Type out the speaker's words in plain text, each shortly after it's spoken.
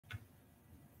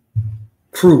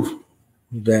proof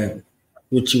that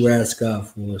what you ask God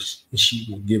for, she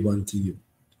will give unto you.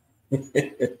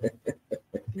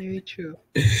 Very true.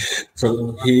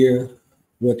 So here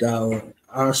with our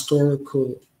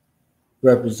historical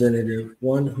representative,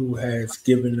 one who has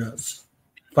given us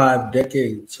 5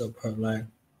 decades of her life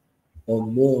or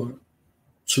more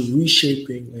to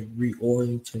reshaping and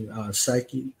reorienting our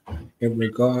psyche in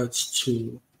regards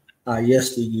to our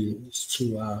yesteryears,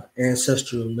 to our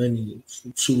ancestral lineage,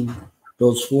 to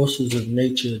those forces of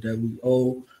nature that we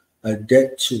owe a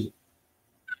debt to,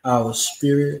 our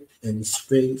spirit and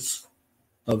space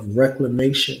of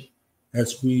reclamation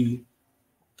as we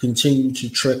continue to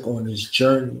trek on this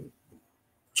journey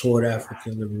toward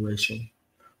African liberation.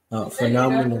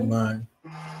 Phenomenal mind,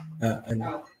 and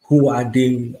who I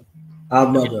deem our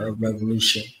mother of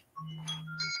revolution.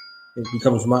 It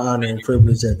becomes my honor and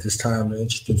privilege at this time to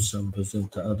introduce and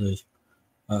present to others,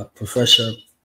 Professor